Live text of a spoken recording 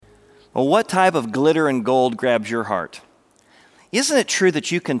Well, what type of glitter and gold grabs your heart? Isn't it true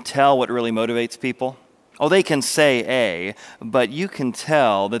that you can tell what really motivates people? Oh, they can say A, but you can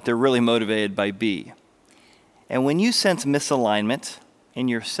tell that they're really motivated by B. And when you sense misalignment in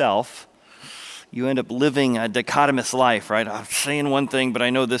yourself, you end up living a dichotomous life, right? I'm saying one thing, but I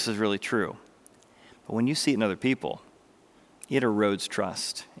know this is really true. But when you see it in other people, it erodes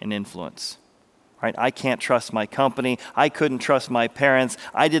trust and influence. Right? I can't trust my company. I couldn't trust my parents.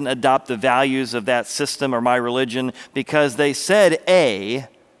 I didn't adopt the values of that system or my religion because they said A,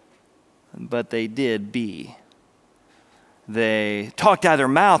 but they did B. They talked out of their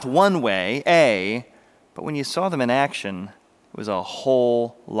mouth one way, A, but when you saw them in action, it was a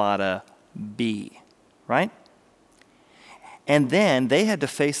whole lot of B, right? And then they had to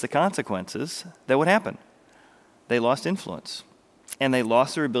face the consequences that would happen. They lost influence. And they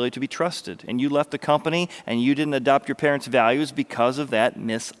lost their ability to be trusted. And you left the company and you didn't adopt your parents' values because of that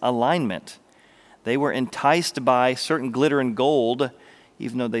misalignment. They were enticed by certain glitter and gold,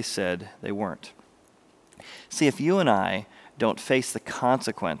 even though they said they weren't. See, if you and I don't face the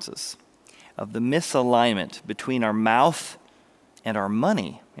consequences of the misalignment between our mouth and our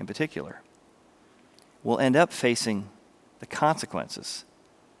money in particular, we'll end up facing the consequences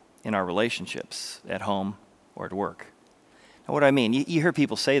in our relationships at home or at work. Now, what do I mean? You hear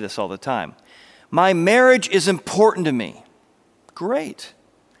people say this all the time. My marriage is important to me. Great.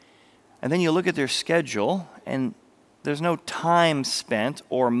 And then you look at their schedule, and there's no time spent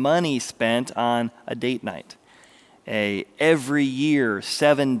or money spent on a date night. Every year,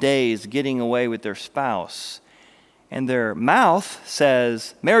 7 days getting away with their spouse. And their mouth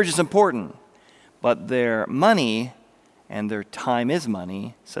says marriage is important, but their money and their time is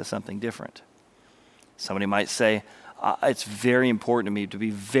money says something different. Somebody might say, it's very important to me to be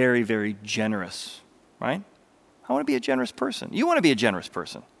very, very generous, right? I want to be a generous person. You want to be a generous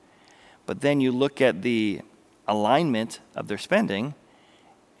person. But then you look at the alignment of their spending,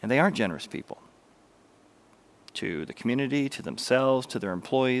 and they aren't generous people. To the community, to themselves, to their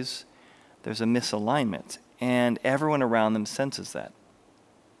employees, there's a misalignment, and everyone around them senses that.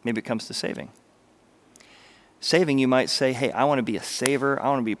 Maybe it comes to saving. Saving, you might say, hey, I want to be a saver. I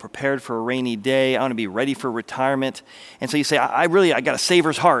want to be prepared for a rainy day. I want to be ready for retirement. And so you say, I got a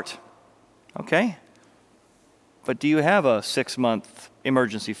saver's heart. Okay. But do you have a 6-month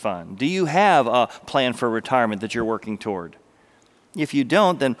emergency fund? Do you have a plan for retirement that you're working toward? If you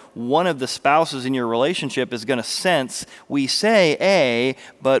don't, then one of the spouses in your relationship is going to sense we say A,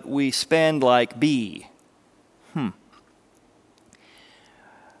 but we spend like B.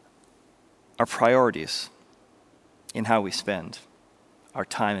 Our priorities in how we spend our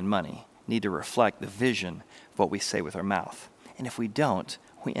time and money need to reflect the vision of what we say with our mouth. And if we don't,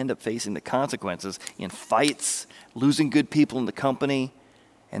 we end up facing the consequences in fights, losing good people in the company,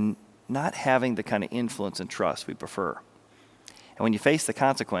 and not having the kind of influence and trust we prefer. And when you face the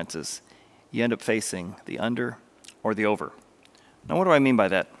consequences, you end up facing the under or the over. Now, what do I mean by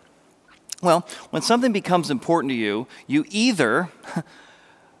that? Well, when something becomes important to you, you either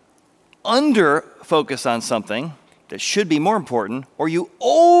under-focus on something that should be more important, or you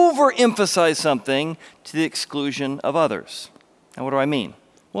overemphasize something to the exclusion of others. Now, what do I mean?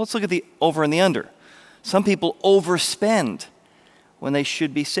 Well, let's look at the over and the under. Some people overspend when they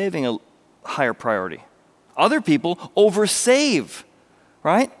should be saving a higher priority. Other people oversave,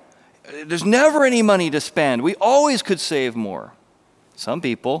 right? There's never any money to spend. We always could save more. Some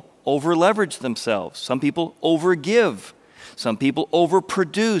people over-leverage themselves. Some people over-give. Some people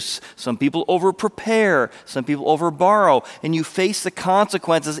overproduce. Some people over-prepare. Some people over-borrow. And you face the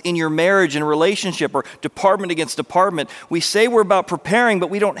consequences in your marriage and relationship or department against department. We say we're about preparing, but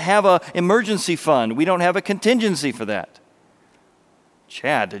we don't have an emergency fund. We don't have a contingency for that.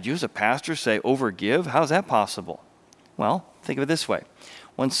 Chad, did you as a pastor say overgive? How's that possible? Well, think of it this way.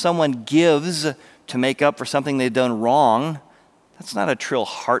 When someone gives to make up for something they've done wrong, that's not a trill,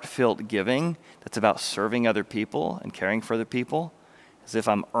 heart-filled giving. That's about serving other people and caring for other people, as if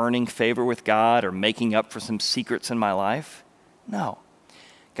I'm earning favor with God or making up for some secrets in my life. No.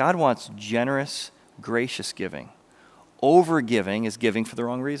 God wants generous, gracious giving. Overgiving is giving for the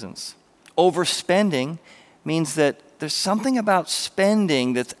wrong reasons. Overspending means that there's something about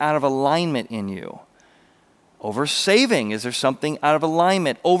spending that's out of alignment in you. Oversaving, is there something out of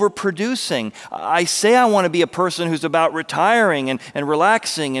alignment? Overproducing. I say I want to be a person who's about retiring and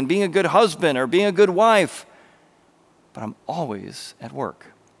relaxing and being a good husband or being a good wife, but I'm always at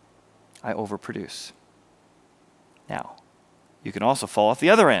work. I overproduce. Now, you can also fall off the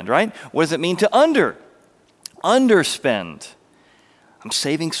other end, right? What does it mean to underspend? I'm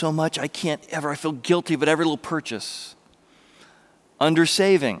saving so much I feel guilty about every little purchase.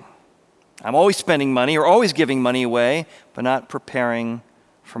 Undersaving. I'm always spending money or always giving money away, but not preparing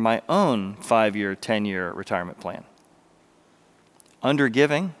for my own 5-year, 10-year retirement plan.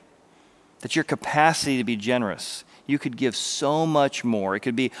 Undergiving, that's your capacity to be generous. You could give so much more. It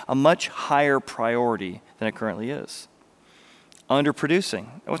could be a much higher priority than it currently is. Underproducing.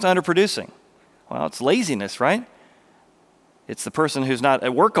 What's underproducing? Well, it's laziness, right? It's the person who's not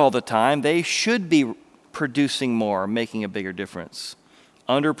at work all the time. They should be producing more, making a bigger difference.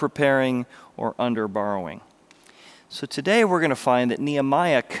 Under-preparing or under-borrowing. So today we're going to find that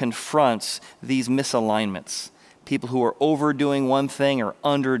Nehemiah confronts these misalignments. People who are overdoing one thing or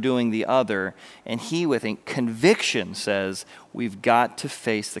underdoing the other. And he, with a conviction, says, we've got to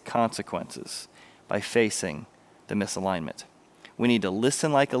face the consequences by facing the misalignment. We need to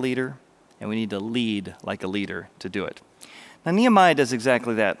listen like a leader, and we need to lead like a leader to do it. Now, Nehemiah does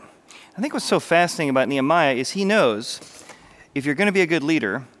exactly that. I think what's so fascinating about Nehemiah is he knows if you're going to be a good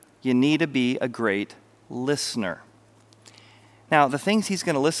leader, you need to be a great listener. Now, the things he's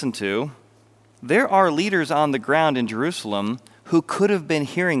going to listen to, there are leaders on the ground in Jerusalem who could have been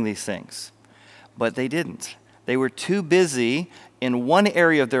hearing these things, but they didn't. They were too busy in one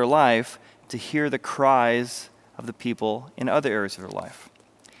area of their life to hear the cries of the people in other areas of their life.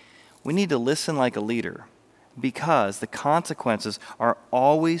 We need to listen like a leader because the consequences are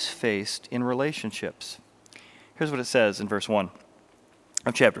always faced in relationships. Here's what it says in verse 1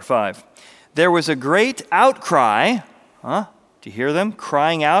 of chapter 5. There was a great outcry. Do you hear them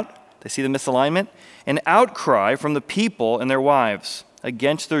crying out? They see the misalignment. An outcry from the people and their wives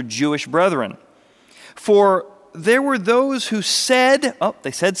against their Jewish brethren. For there were those who said,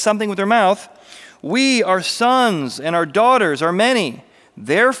 they said something with their mouth, we, our sons and our daughters are many.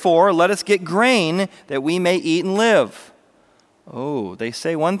 Therefore, let us get grain that we may eat and live. Oh, they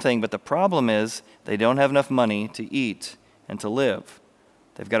say one thing, but the problem is they don't have enough money to eat and to live.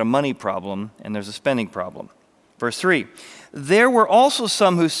 They've got a money problem and there's a spending problem. Verse 3, there were also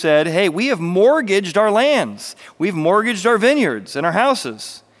some who said, hey, we have mortgaged our lands. We've mortgaged our vineyards and our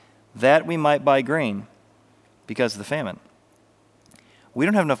houses that we might buy grain because of the famine. We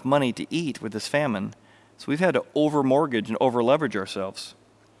don't have enough money to eat with this famine, so we've had to over-mortgage and over-leverage ourselves.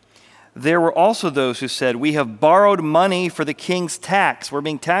 There were also those who said, we have borrowed money for the king's tax. We're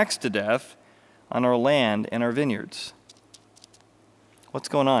being taxed to death on our land and our vineyards. What's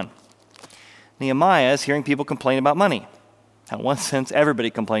going on? Nehemiah is hearing people complain about money. Now, in one sense,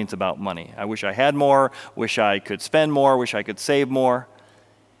 everybody complains about money. I wish I had more, wish I could spend more, wish I could save more.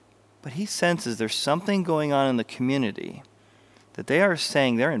 But he senses there's something going on in the community that they are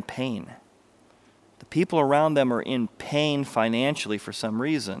saying they're in pain. The people around them are in pain financially for some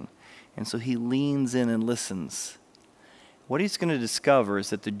reason. And so he leans in and listens. What he's going to discover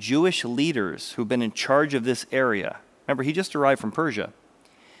is that the Jewish leaders who've been in charge of this area, remember, he just arrived from Persia,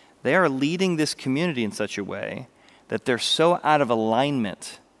 they are leading this community in such a way that they're so out of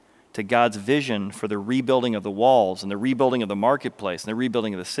alignment to God's vision for the rebuilding of the walls and the rebuilding of the marketplace and the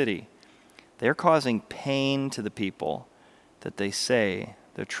rebuilding of the city. They're causing pain to the people that they say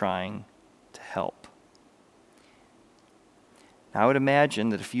they're trying to help. Now, I would imagine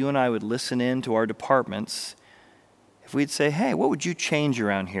that if you and I would listen in to our departments, if we'd say, hey, what would you change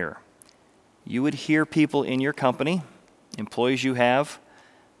around here? You would hear people in your company, employees you have,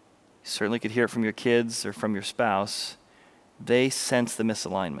 you certainly could hear it from your kids or from your spouse. They sense the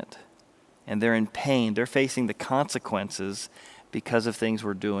misalignment, and they're in pain. They're facing the consequences because of things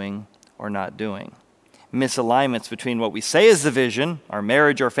we're doing or not doing. Misalignments between what we say is the vision, our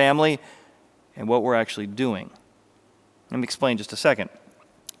marriage, our family, and what we're actually doing. Let me explain just a second.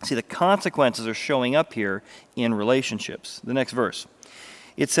 See, the consequences are showing up here in relationships. The next verse.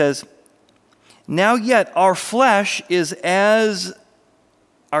 It says, now yet our flesh is as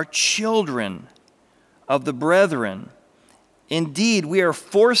our children of the brethren. Indeed, we are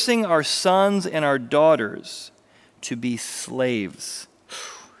forcing our sons and our daughters to be slaves.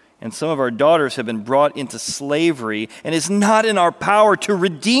 And some of our daughters have been brought into slavery, and it's not in our power to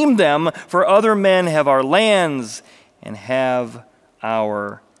redeem them, for other men have our lands and have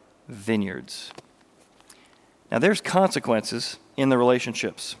our vineyards. Now, there's consequences in the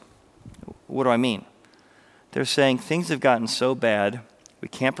relationships. What do I mean? They're saying things have gotten so bad, we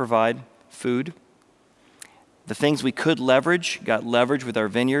can't provide food. The things we could leverage got leveraged with our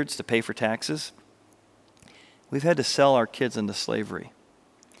vineyards to pay for taxes. We've had to sell our kids into slavery.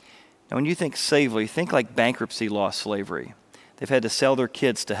 Now, when you think slavery, think like bankruptcy law slavery. They've had to sell their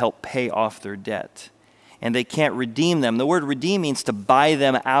kids to help pay off their debt. And they can't redeem them. The word redeem means to buy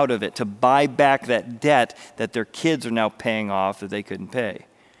them out of it, to buy back that debt that their kids are now paying off that they couldn't pay.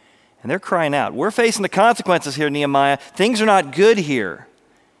 And they're crying out, we're facing the consequences here, Nehemiah. Things are not good here.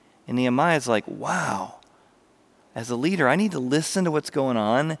 And Nehemiah's like, wow, as a leader, I need to listen to what's going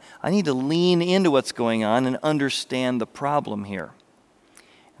on. I need to lean into what's going on and understand the problem here.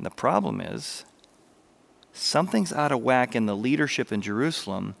 And the problem is, something's out of whack in the leadership in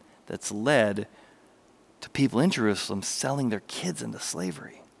Jerusalem that's led to people in Jerusalem selling their kids into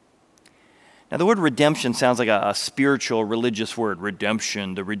slavery. Now, the word redemption sounds like a spiritual, religious word,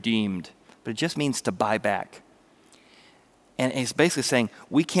 redemption, the redeemed, but it just means to buy back. And it's basically saying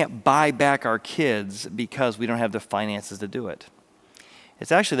we can't buy back our kids because we don't have the finances to do it.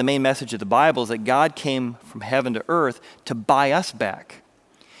 It's actually the main message of the Bible is that God came from heaven to earth to buy us back.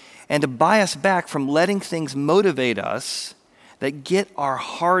 And to buy us back from letting things motivate us that get our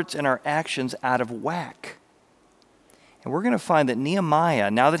hearts and our actions out of whack. And we're going to find that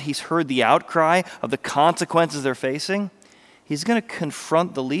Nehemiah, now that he's heard the outcry of the consequences they're facing, he's going to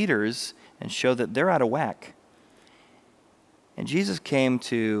confront the leaders and show that they're out of whack. And Jesus came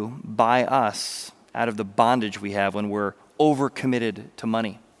to buy us out of the bondage we have when we're overcommitted to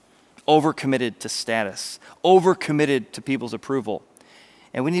money, overcommitted to status, overcommitted to people's approval.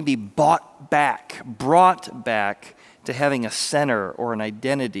 And we need to be brought back to having a center or an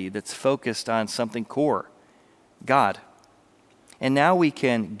identity that's focused on something core, God. And now we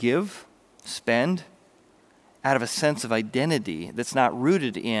can give, spend, out of a sense of identity that's not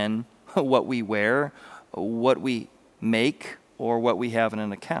rooted in what we wear, what we make, or what we have in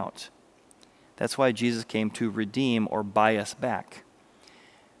an account. That's why Jesus came to redeem or buy us back.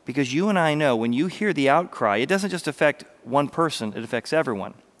 Because you and I know when you hear the outcry, it doesn't just affect one person, it affects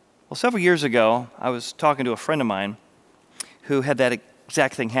everyone. Well, several years ago, I was talking to a friend of mine who had that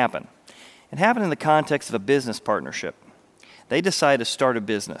exact thing happen. It happened in the context of a business partnership. They decided to start a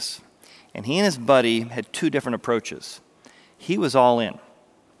business, and he and his buddy had two different approaches. He was all in,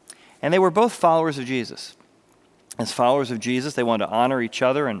 and they were both followers of Jesus. As followers of Jesus, they wanted to honor each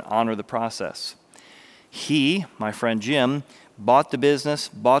other and honor the process. He, my friend Jim, bought the business,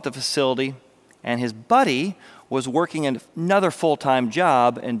 bought the facility, and his buddy was working another full-time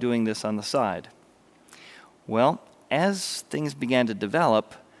job and doing this on the side. Well, as things began to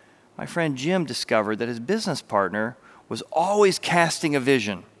develop, my friend Jim discovered that his business partner was always casting a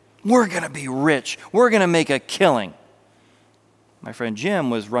vision. We're going to be rich. We're going to make a killing. My friend Jim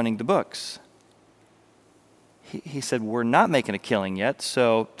was running the books. He said, we're not making a killing yet,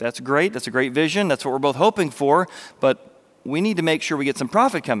 so that's great. That's a great vision. That's what we're both hoping for, but we need to make sure we get some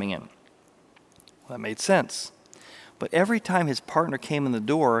profit coming in. Well, that made sense. But every time his partner came in the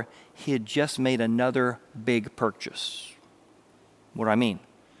door, he had just made another big purchase. What do I mean?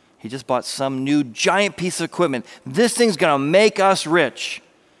 He just bought some new giant piece of equipment. This thing's going to make us rich.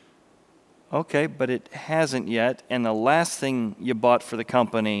 Okay, but it hasn't yet, and the last thing you bought for the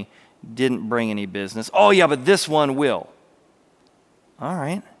company didn't bring any business. Oh yeah, but this one will. All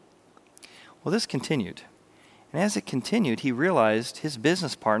right. Well, this continued. And as it continued, he realized his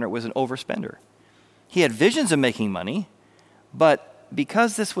business partner was an overspender. He had visions of making money, but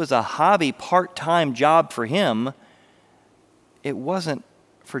because this was a hobby part-time job for him, it wasn't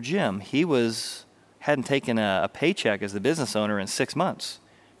for Jim. He hadn't taken a paycheck as the business owner in 6 months,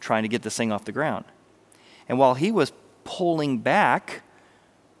 trying to get this thing off the ground. And while he was pulling back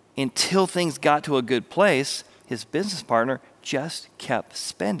until things got to a good place, his business partner just kept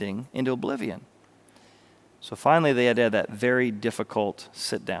spending into oblivion. So finally, they had to have that very difficult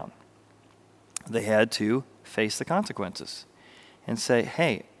sit down. They had to face the consequences and say,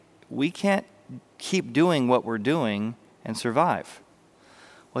 hey, we can't keep doing what we're doing and survive.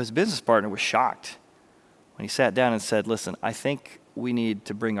 Well, his business partner was shocked when he sat down and said, listen, I think we need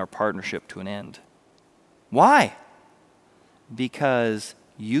to bring our partnership to an end. Why? Because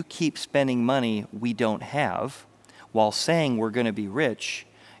you keep spending money we don't have while saying we're going to be rich.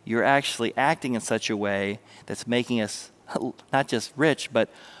 You're actually acting in such a way that's making us not just rich, but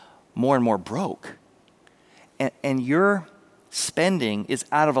more and more broke. And your spending is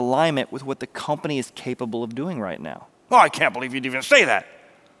out of alignment with what the company is capable of doing right now. Oh, I can't believe you'd even say that.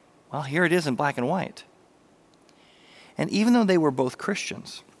 Well, here it is in black and white. And even though they were both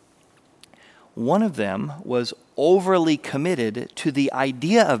Christians, one of them was overly committed to the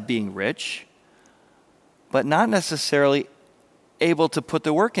idea of being rich, but not necessarily able to put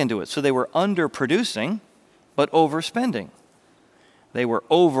the work into it. So they were underproducing, but overspending. They were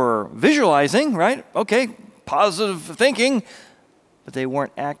over-visualizing, right? Okay, positive thinking, but they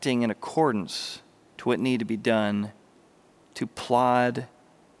weren't acting in accordance to what needed to be done to plod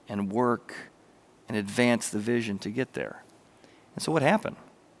and work and advance the vision to get there. And so what happened?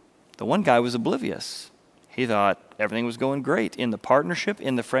 The one guy was oblivious. He thought everything was going great in the partnership,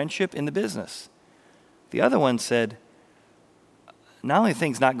 in the friendship, in the business. The other one said, not only are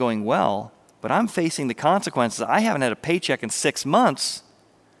things not going well, but I'm facing the consequences. I haven't had a paycheck in 6 months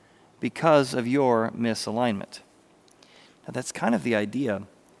because of your misalignment. Now, that's kind of the idea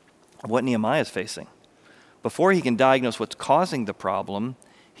of what Nehemiah is facing. Before he can diagnose what's causing the problem,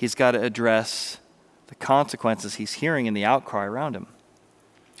 he's got to address the consequences he's hearing in the outcry around him.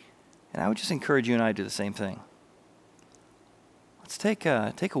 And I would just encourage you and I to do the same thing. Let's take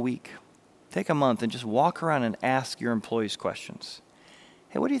a week, take a month, and just walk around and ask your employees questions.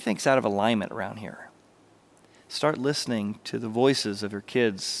 Hey, what do you think's out of alignment around here? Start listening to the voices of your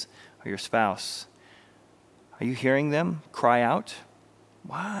kids or your spouse. Are you hearing them cry out?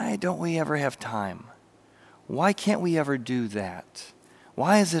 Why don't we ever have time? Why can't we ever do that?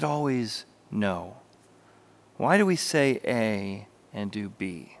 Why is it always no? Why do we say A and do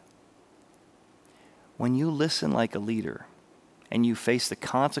B? When you listen like a leader and you face the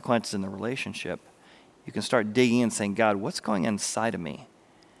consequences in the relationship, you can start digging and saying, God, what's going on inside of me?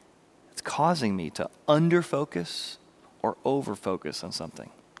 It's causing me to under-focus or over-focus on something.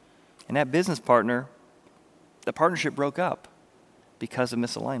 And that business partner, the partnership broke up because of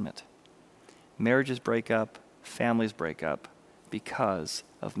misalignment. Marriages break up, families break up because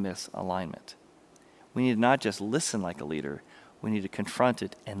of misalignment. We need to not just listen like a leader, we need to confront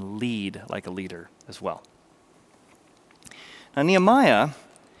it and lead like a leader as well. Now, Nehemiah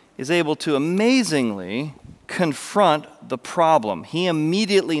is able to amazingly confront the problem. He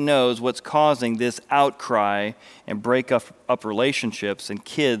immediately knows what's causing this outcry and break up relationships and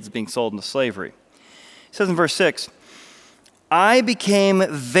kids being sold into slavery. He says in verse 6, I became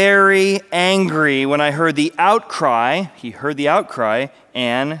very angry when I heard the outcry. He heard the outcry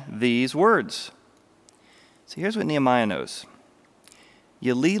and these words. So here's what Nehemiah knows.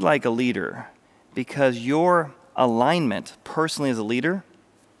 You lead like a leader because your alignment personally as a leader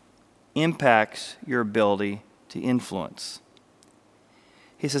impacts your ability to influence.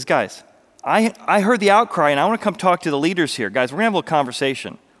 He says, guys, I heard the outcry and I want to come talk to the leaders here. Guys, we're going to have a little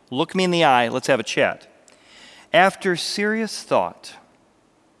conversation. Look me in the eye. Let's have a chat. After serious thought,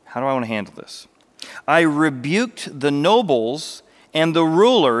 how do I want to handle this? I rebuked the nobles and the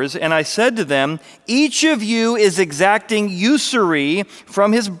rulers, and I said to them, each of you is exacting usury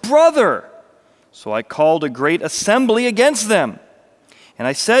from his brother. So I called a great assembly against them. And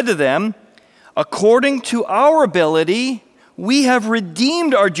I said to them, according to our ability, we have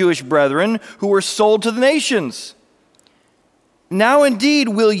redeemed our Jewish brethren who were sold to the nations. Now indeed,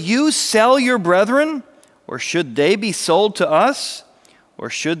 will you sell your brethren? Or should they be sold to us? Or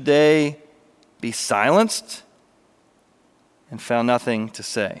should they be silenced? And found nothing to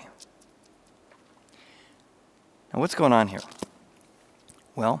say. Now what's going on here?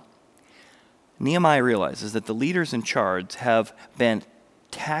 Well, Nehemiah realizes that the leaders in charge have been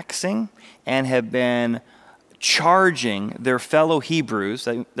taxing and have been charging their fellow Hebrews,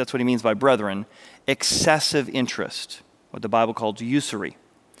 that's what he means by brethren, excessive interest, what the Bible calls usury.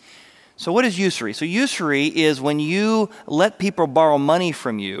 So what is usury? So usury is when you let people borrow money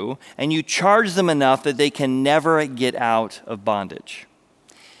from you and you charge them enough that they can never get out of bondage.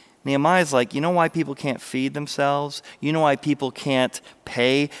 Nehemiah's like, you know why people can't feed themselves? You know why people can't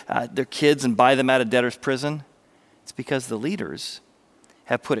pay their kids and buy them out of debtor's prison? It's because the leaders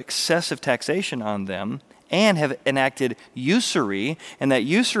have put excessive taxation on them and have enacted usury, and that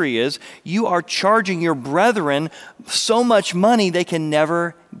usury is you are charging your brethren so much money they can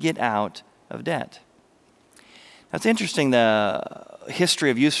never get out of debt. Now, it's interesting, the history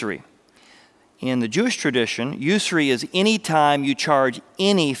of usury. In the Jewish tradition, usury is any time you charge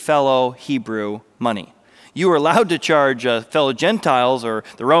any fellow Hebrew money. You are allowed to charge fellow Gentiles or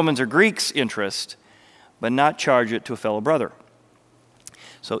the Romans or Greeks interest, but not charge it to a fellow brother.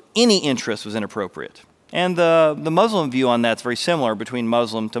 So any interest was inappropriate. And the Muslim view on that's very similar between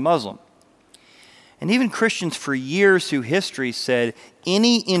Muslim to Muslim. And even Christians for years through history said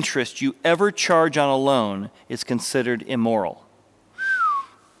any interest you ever charge on a loan is considered immoral.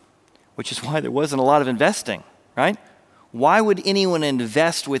 Which is why there wasn't a lot of investing, right? Why would anyone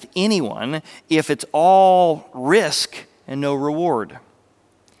invest with anyone if it's all risk and no reward?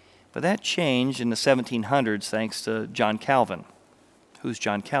 But that changed in the 1700s thanks to John Calvin. Who's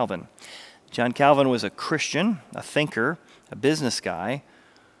John Calvin? John Calvin was a Christian, a thinker, a business guy,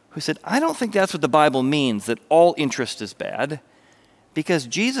 who said, I don't think that's what the Bible means, that all interest is bad, because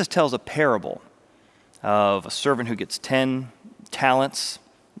Jesus tells a parable of a servant who gets 10 talents,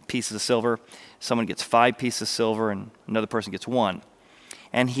 pieces of silver, someone gets 5 pieces of silver, and another person gets 1.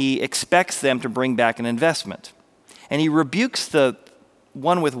 And he expects them to bring back an investment. And he rebukes the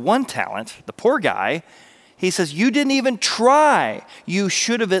one with 1 talent, the poor guy. He says, you didn't even try. You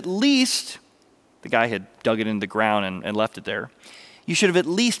should have at least, the guy had dug it into the ground and left it there. You should have at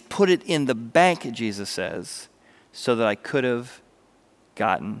least put it in the bank, Jesus says, so that I could have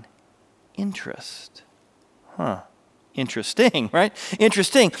gotten interest. Interesting, right?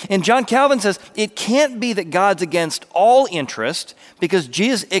 Interesting. And John Calvin says it can't be that God's against all interest because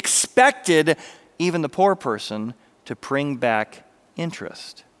Jesus expected even the poor person to bring back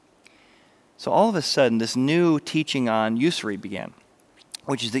interest. So all of a sudden, this new teaching on usury began,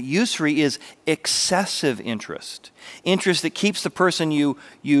 which is that usury is excessive interest. Interest that keeps the person you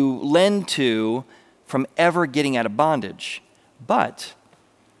lend to from ever getting out of bondage. But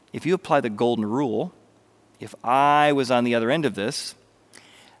if you apply the golden rule, if I was on the other end of this,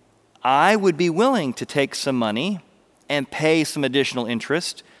 I would be willing to take some money and pay some additional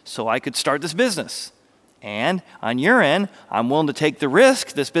interest so I could start this business. And on your end, I'm willing to take the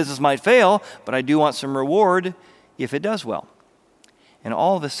risk this business might fail, but I do want some reward if it does well. And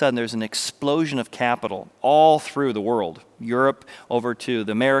all of a sudden, there's an explosion of capital all through the world, Europe over to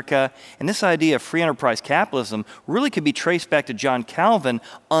America. And this idea of free enterprise capitalism really could be traced back to John Calvin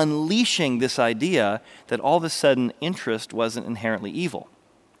unleashing this idea that all of a sudden interest wasn't inherently evil.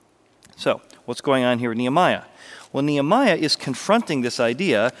 So, what's going on here with Nehemiah? Well, Nehemiah is confronting this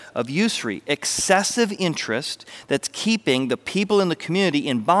idea of usury, excessive interest that's keeping the people in the community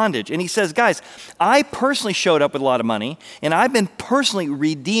in bondage. And he says, guys, I personally showed up with a lot of money, and I've been personally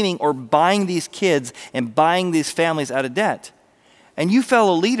redeeming or buying these kids and buying these families out of debt. And you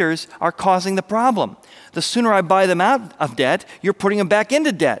fellow leaders are causing the problem. The sooner I buy them out of debt, you're putting them back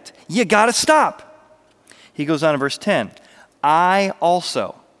into debt. You got to stop. He goes on in verse 10. I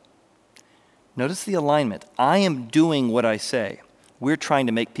also... Notice the alignment. I am doing what I say. We're trying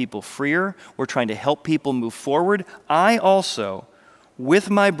to make people freer. We're trying to help people move forward. I also, with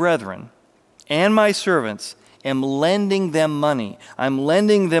my brethren and my servants, am lending them money. I'm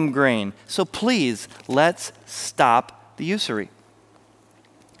lending them grain. So please, let's stop the usury.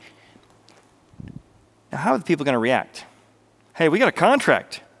 Now, how are the people going to react? Hey, we got a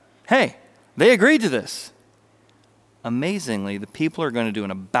contract. Hey, they agreed to this. Amazingly, the people are going to do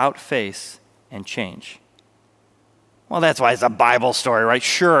an about-face and change. Well, that's why it's a Bible story, right?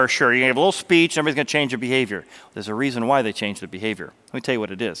 Sure. You have a little speech, and everybody's going to change their behavior. There's a reason why they change their behavior. Let me tell you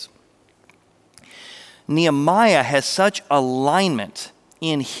what it is. Nehemiah has such alignment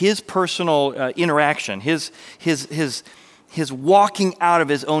in his personal interaction, his walking out of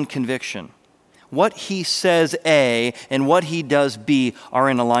his own conviction. What he says A and what he does B are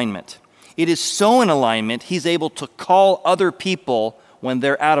in alignment. It is so in alignment, he's able to call other people when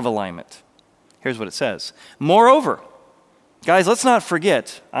they're out of alignment. Here's what it says. Moreover, guys, let's not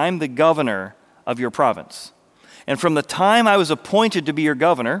forget, I'm the governor of your province. And from the time I was appointed to be your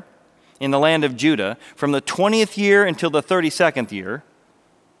governor in the land of Judah, from the 20th year until the 32nd year,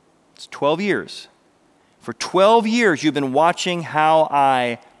 it's 12 years. For 12 years, you've been watching how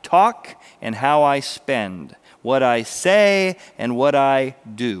I talk and how I spend, what I say and what I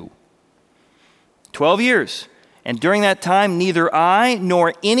do. 12 years. And during that time, neither I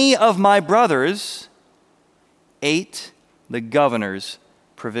nor any of my brothers ate the governor's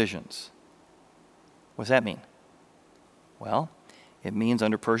provisions. What does that mean? Well, it means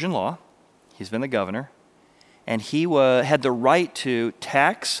under Persian law, he's been the governor, and he had the right to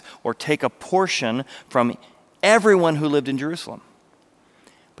tax or take a portion from everyone who lived in Jerusalem.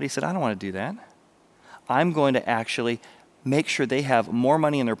 But he said, I don't want to do that. I'm going to actually make sure they have more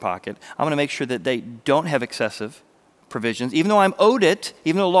money in their pocket. I'm going to make sure that they don't have excessive provisions. Even though I'm owed it,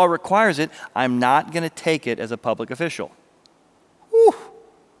 even though the law requires it, I'm not going to take it as a public official. Whew,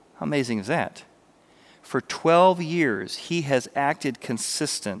 how amazing is that? For 12 years, he has acted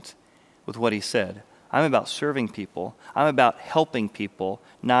consistent with what he said. I'm about serving people. I'm about helping people,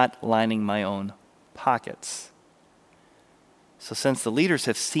 not lining my own pockets. So since the leaders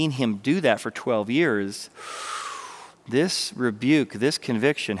have seen him do that for 12 years, this rebuke, this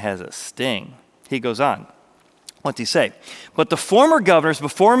conviction has a sting. He goes on. What's he say? But the former governors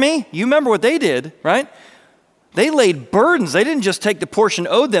before me, you remember what they did, right? They laid burdens. They didn't just take the portion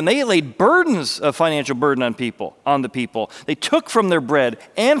owed them. They laid burdens of financial burden on the people. They took from their bread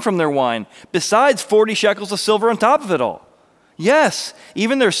and from their wine, besides 40 shekels of silver on top of it all. Yes,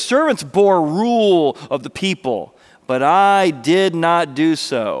 even their servants bore rule of the people, but I did not do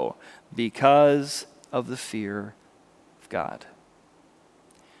so because of the fear God.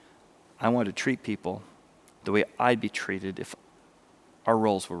 I want to treat people the way I'd be treated if our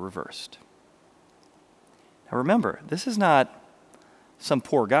roles were reversed. Now remember, this is not some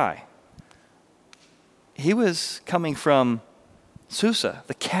poor guy. He was coming from Susa,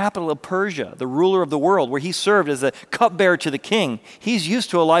 the capital of Persia, the ruler of the world, where he served as the cupbearer to the king. He's used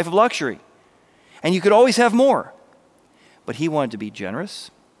to a life of luxury. And you could always have more. But he wanted to be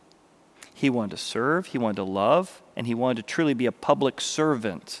generous. He wanted to serve. He wanted to love. And he wanted to truly be a public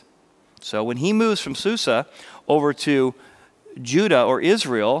servant. So when he moves from Susa over to Judah or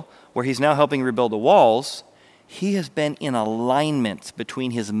Israel, where he's now helping rebuild the walls, he has been in alignment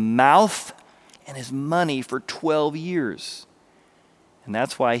between his mouth and his money for 12 years. And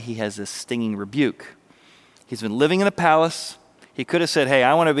that's why he has this stinging rebuke. He's been living in a palace. He could have said, hey,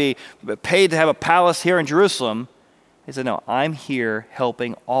 I want to be paid to have a palace here in Jerusalem. He said, no, I'm here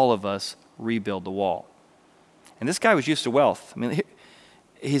helping all of us rebuild the wall. And this guy was used to wealth. I mean,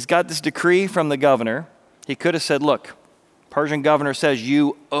 he's got this decree from the governor. He could have said, look, Persian governor says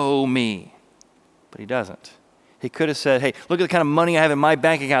you owe me. But he doesn't. He could have said, hey, look at the kind of money I have in my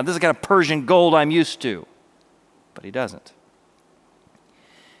bank account. This is the kind of Persian gold I'm used to. But he doesn't.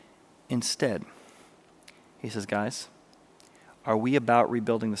 Instead, he says, guys, are we about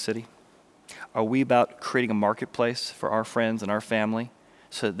rebuilding the city? Are we about creating a marketplace for our friends and our family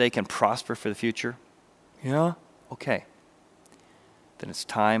so that they can prosper for the future? Yeah? Okay. Then it's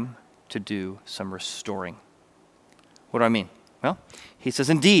time to do some restoring. What do I mean? Well, he says,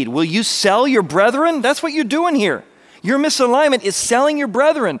 indeed, will you sell your brethren? That's what you're doing here. Your misalignment is selling your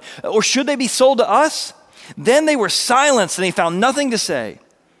brethren. Or should they be sold to us? Then they were silenced and they found nothing to say.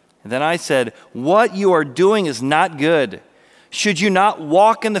 And then I said, what you are doing is not good. Should you not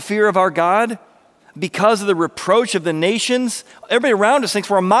walk in the fear of our God? Because of the reproach of the nations, everybody around us thinks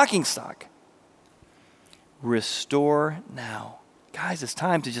we're a mocking stock. Restore now. Guys, it's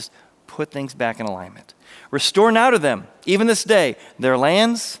time to just put things back in alignment. Restore now to them, even this day, their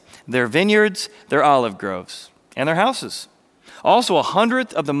lands, their vineyards, their olive groves, and their houses. Also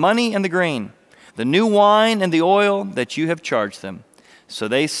 100th of the money and the grain, the new wine and the oil that you have charged them. So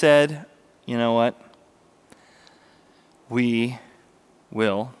they said, you know what? We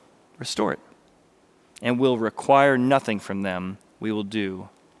will restore it. And we'll require nothing from them. We will do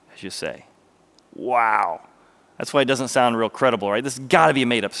as you say. Wow. That's why it doesn't sound real credible, right? This has got to be a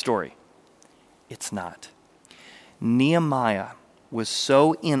made-up story. It's not. Nehemiah was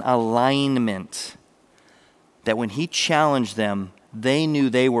so in alignment that when he challenged them, they knew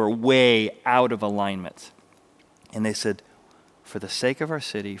they were way out of alignment. And they said, for the sake of our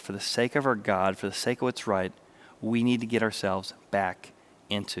city, for the sake of our God, for the sake of what's right, we need to get ourselves back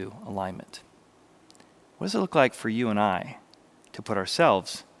into alignment. What does it look like for you and I to put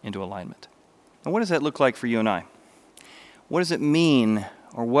ourselves into alignment? And what does that look like for you and I? What does it mean,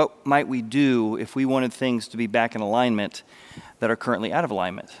 or what might we do if we wanted things to be back in alignment that are currently out of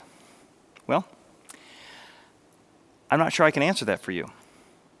alignment? Well, I'm not sure I can answer that for you.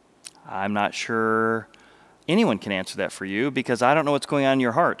 I'm not sure anyone can answer that for you because I don't know what's going on in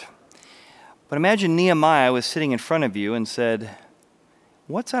your heart. But imagine Nehemiah was sitting in front of you and said,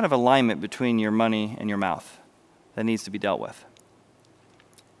 what's out of alignment between your money and your mouth that needs to be dealt with?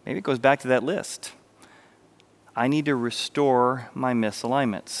 Maybe it goes back to that list. I need to restore my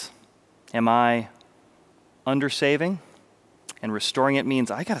misalignments. Am I undersaving? And restoring it means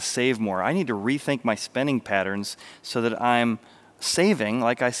I got to save more. I need to rethink my spending patterns so that I'm saving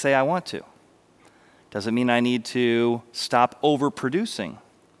like I say I want to. Does it mean I need to stop overproducing?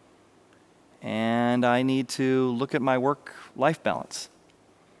 And I need to look at my work-life balance.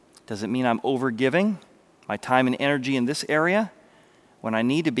 Does it mean I'm overgiving my time and energy in this area when I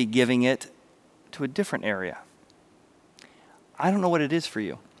need to be giving it to a different area? I don't know what it is for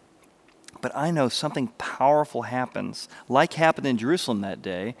you, but I know something powerful happens, like happened in Jerusalem that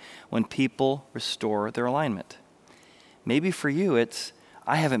day, when people restore their alignment. Maybe for you, it's,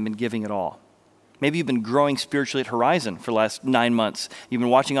 I haven't been giving at all. Maybe you've been growing spiritually at Horizon for the last 9 months. You've been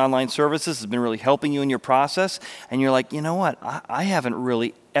watching online services. It's been really helping you in your process. And you're like, you know what? I haven't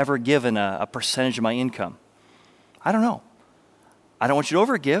really ever given a percentage of my income. I don't know. I don't want you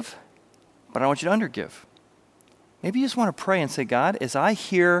to overgive, but I want you to undergive. Maybe you just want to pray and say, God, as I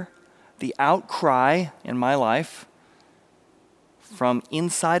hear the outcry in my life from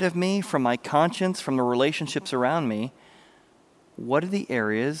inside of me, from my conscience, from the relationships around me, what are the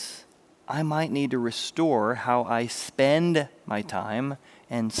areas I might need to restore how I spend my time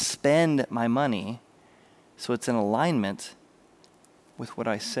and spend my money so it's in alignment with what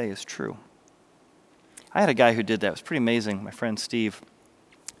I say is true? I had a guy who did that. It was pretty amazing. My friend Steve.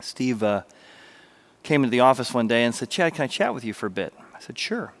 Steve came into the office one day and said, Chad, can I chat with you for a bit? I said,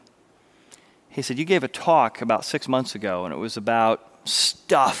 sure. He said, you gave a talk about 6 months ago, and it was about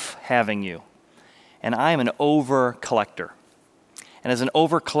stuff having you. And I am an over-collector. And as an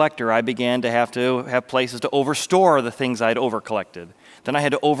over-collector, I began to have places to overstore the things I'd over-collected. Then I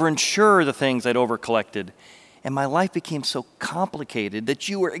had to over-insure the things I'd over-collected. And my life became so complicated that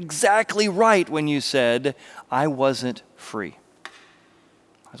you were exactly right when you said I wasn't free.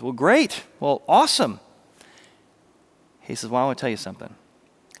 I said, well, great. Well, awesome. He says, well, I want to tell you something.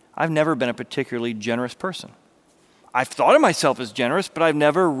 I've never been a particularly generous person. I've thought of myself as generous, but I've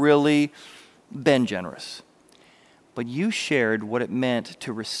never really been generous. But you shared what it meant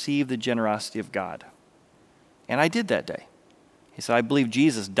to receive the generosity of God. And I did that day. He said, I believe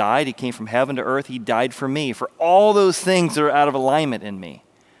Jesus died. He came from heaven to earth. He died for me, for all those things that are out of alignment in me.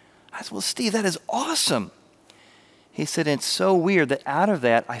 I said, well, Steve, that is awesome. He said, it's so weird that out of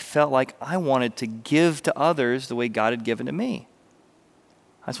that, I felt like I wanted to give to others the way God had given to me.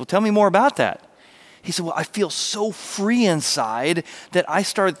 I said, well, tell me more about that. He said, well, I feel so free inside that I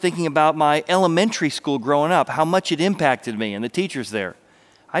started thinking about my elementary school growing up, how much it impacted me and the teachers there.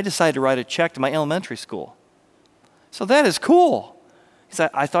 I decided to write a check to my elementary school. So that is cool. He said,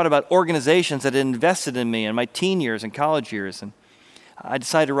 I thought about organizations that had invested in me in my teen years and college years, and I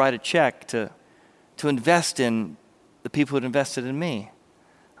decided to write a check to invest in the people who had invested in me.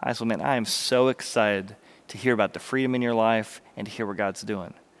 I said, man, I am so excited to hear about the freedom in your life and to hear what God's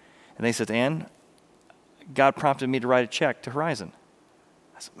doing. And they said, Ann, God prompted me to write a check to Horizon.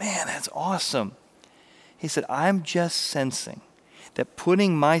 I said, man, that's awesome. He said, I'm just sensing that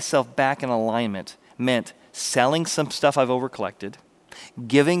putting myself back in alignment meant selling some stuff I've overcollected,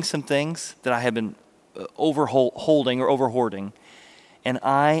 giving some things that I have been holding or over-hoarding, and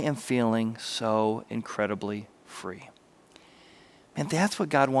I am feeling so incredibly free. And that's what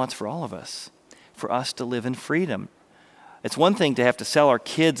God wants for all of us to live in freedom. It's one thing to have to sell our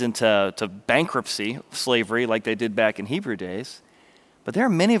kids into bankruptcy, slavery, like they did back in Hebrew days. But there are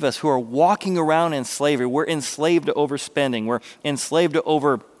many of us who are walking around in slavery. We're enslaved to overspending. We're enslaved to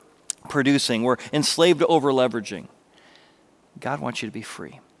overproducing. We're enslaved to over-leveraging. God wants you to be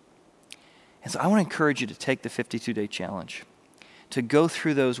free. And so I want to encourage you to take the 52-day challenge, to go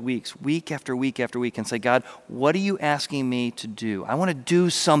through those weeks, week after week after week, and say, God, what are you asking me to do? I want to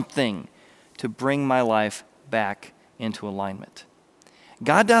do something to bring my life back into alignment.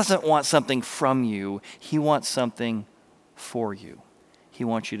 God doesn't want something from you. He wants something for you. He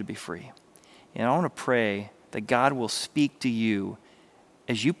wants you to be free. And I want to pray that God will speak to you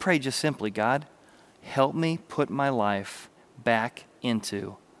as you pray just simply, God, help me put my life back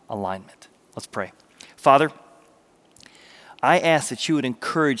into alignment. Let's pray. Father, I ask that you would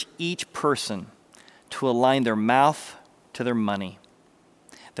encourage each person to align their mouth to their money,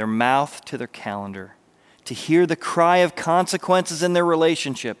 their mouth to their calendar, to hear the cry of consequences in their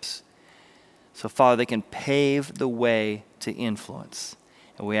relationships. So, Father, they can pave the way to influence.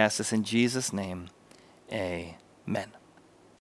 And we ask this in Jesus' name. Amen.